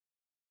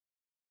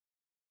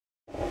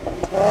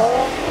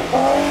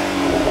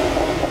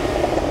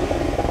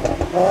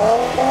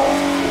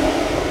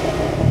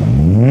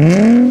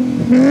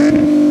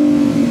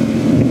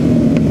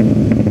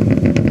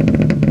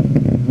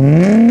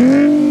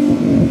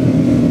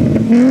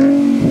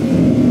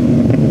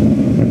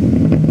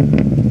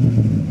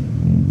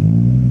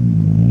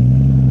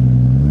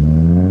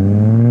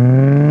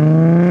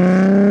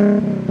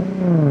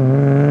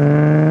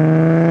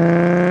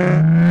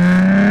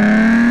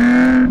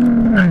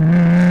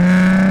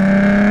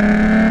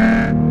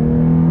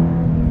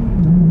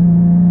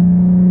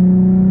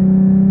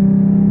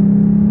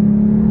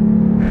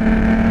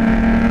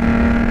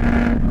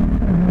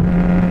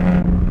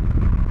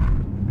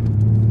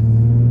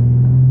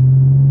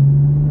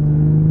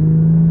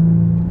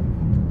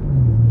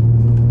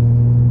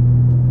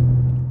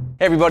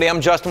Hey everybody, I'm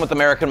Justin with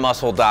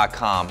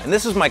AmericanMuscle.com, and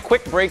this is my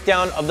quick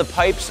breakdown of the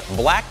Pypes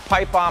Black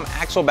Pipe-Bomb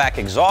Axle-Back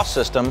exhaust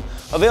system,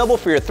 available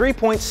for your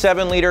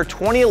 3.7 liter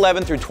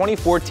 2011 through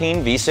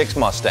 2014 V6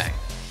 Mustang.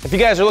 If you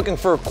guys are looking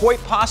for quite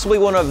possibly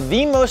one of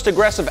the most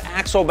aggressive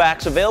axle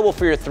backs available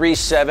for your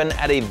 3.7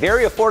 at a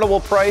very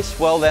affordable price,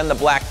 well then the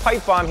Black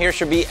Pipe-Bomb here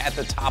should be at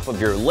the top of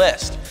your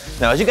list.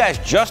 Now, as you guys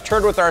just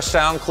heard with our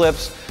sound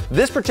clips,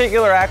 this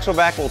particular axle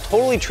back will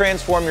totally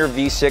transform your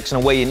V6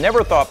 in a way you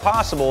never thought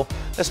possible,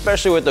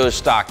 especially with those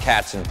stock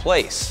cats in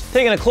place.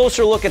 Taking a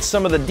closer look at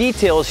some of the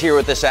details here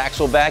with this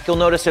axle back, you'll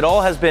notice it all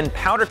has been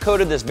powder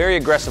coated this very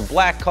aggressive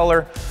black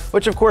color,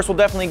 which of course will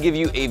definitely give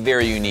you a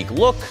very unique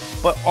look,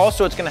 but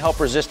also it's going to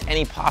help resist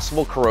any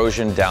possible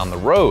corrosion down the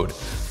road.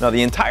 Now,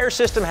 the entire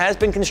system has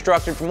been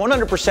constructed from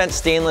 100%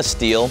 stainless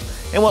steel,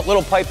 and what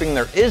little piping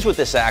there is with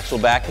this axle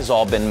back has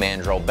all been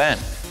mandrel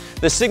bent.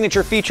 The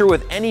signature feature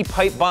with any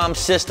pipe bomb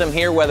system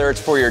here, whether it's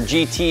for your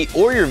GT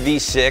or your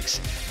V6,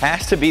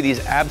 has to be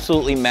these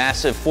absolutely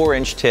massive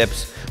 4-inch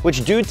tips,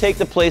 which do take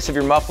the place of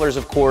your mufflers,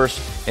 of course,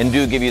 and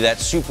do give you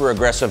that super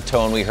aggressive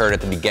tone we heard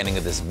at the beginning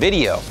of this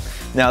video.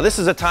 Now, this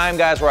is a time,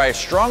 guys, where I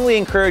strongly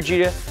encourage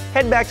you to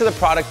head back to the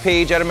product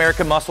page at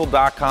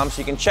AmericanMuscle.com so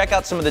you can check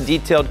out some of the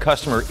detailed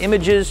customer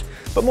images,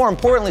 but more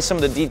importantly, some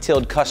of the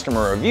detailed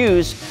customer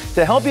reviews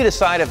to help you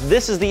decide if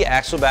this is the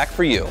axle back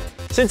for you.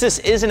 Since this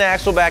is an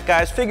axle back,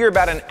 guys, figure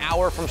about an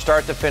hour from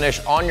start to finish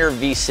on your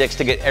V6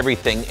 to get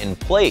everything in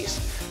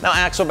place. Now,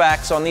 axle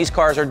backs on these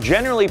cars are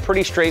generally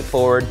pretty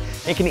straightforward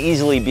and can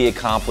easily be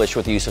accomplished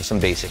with the use of some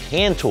basic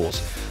hand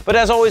tools. But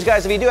as always,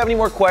 guys, if you do have any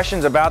more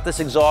questions about this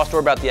exhaust or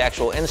about the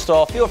actual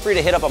install, feel free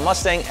to hit up a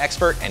Mustang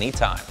expert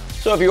anytime.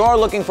 So if you are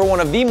looking for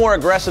one of the more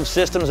aggressive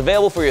systems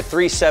available for your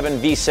 3.7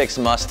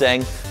 V6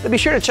 Mustang, then be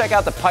sure to check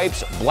out the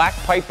Pypes Black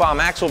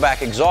Pipe-Bomb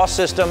Axle-Back exhaust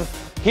system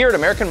here at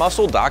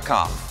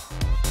AmericanMuscle.com.